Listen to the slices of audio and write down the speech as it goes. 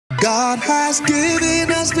God has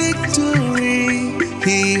given us victory.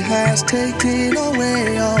 He has taken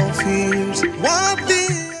away all fears.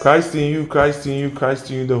 Christ in you, Christ in you,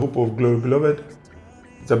 Christ in you, the hope of glory. Beloved,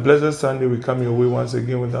 it's a blessed Sunday. We come your way once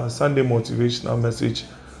again with our Sunday motivational message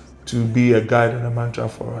to be a guide and a mantra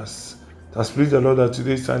for us. That's pleased the Lord that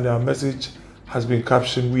today's Sunday our message has been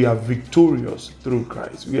captioned, we are victorious through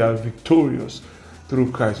Christ. We are victorious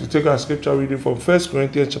through Christ. We take our scripture reading from 1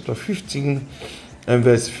 Corinthians chapter 15 and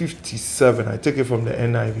verse 57. I take it from the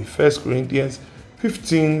NIV. 1 Corinthians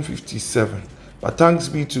 15:57. But thanks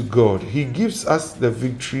be to God, He gives us the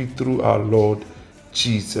victory through our Lord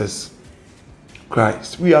Jesus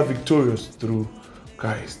Christ. We are victorious through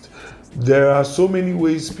Christ. There are so many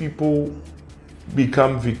ways people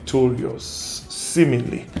become victorious,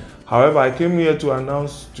 seemingly. However, I came here to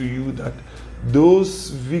announce to you that those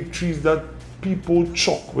victories that people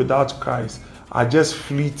chalk without Christ are just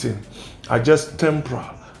fleeting, are just temporal,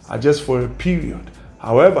 are just for a period.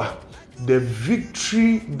 However, the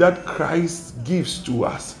victory that Christ gives to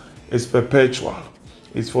us is perpetual.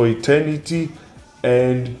 It's for eternity,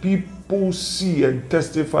 and people see and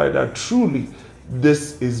testify that truly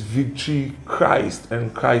this is victory Christ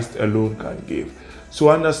and Christ alone can give. So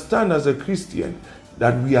understand as a Christian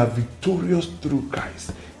that we are victorious through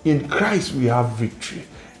Christ. In Christ we have victory.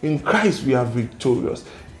 In Christ we are victorious.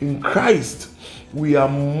 In Christ we are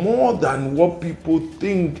more than what people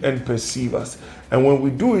think and perceive us. And when we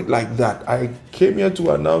do it like that, I came here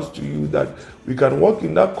to announce to you that we can walk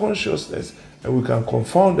in that consciousness and we can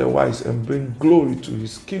confound the wise and bring glory to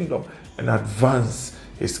His kingdom and advance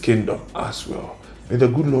His kingdom as well. May the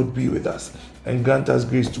good Lord be with us and grant us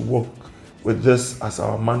grace to walk with this as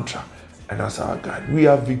our mantra and as our guide. We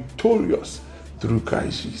are victorious through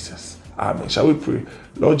Christ Jesus. Amen. Shall we pray?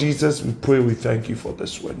 Lord Jesus, we pray, we thank you for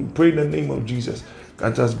this word. We pray in the name of Jesus.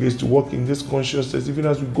 Grant us grace to walk in this consciousness even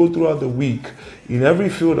as we go throughout the week in every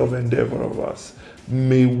field of endeavor of us.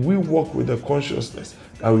 May we walk with the consciousness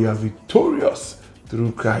that we are victorious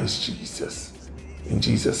through Christ Jesus. In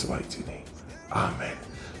Jesus' mighty name. Amen.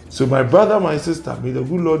 So my brother, my sister, may the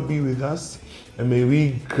good Lord be with us and may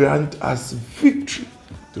we grant us victory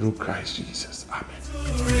through Christ Jesus.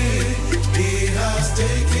 Amen.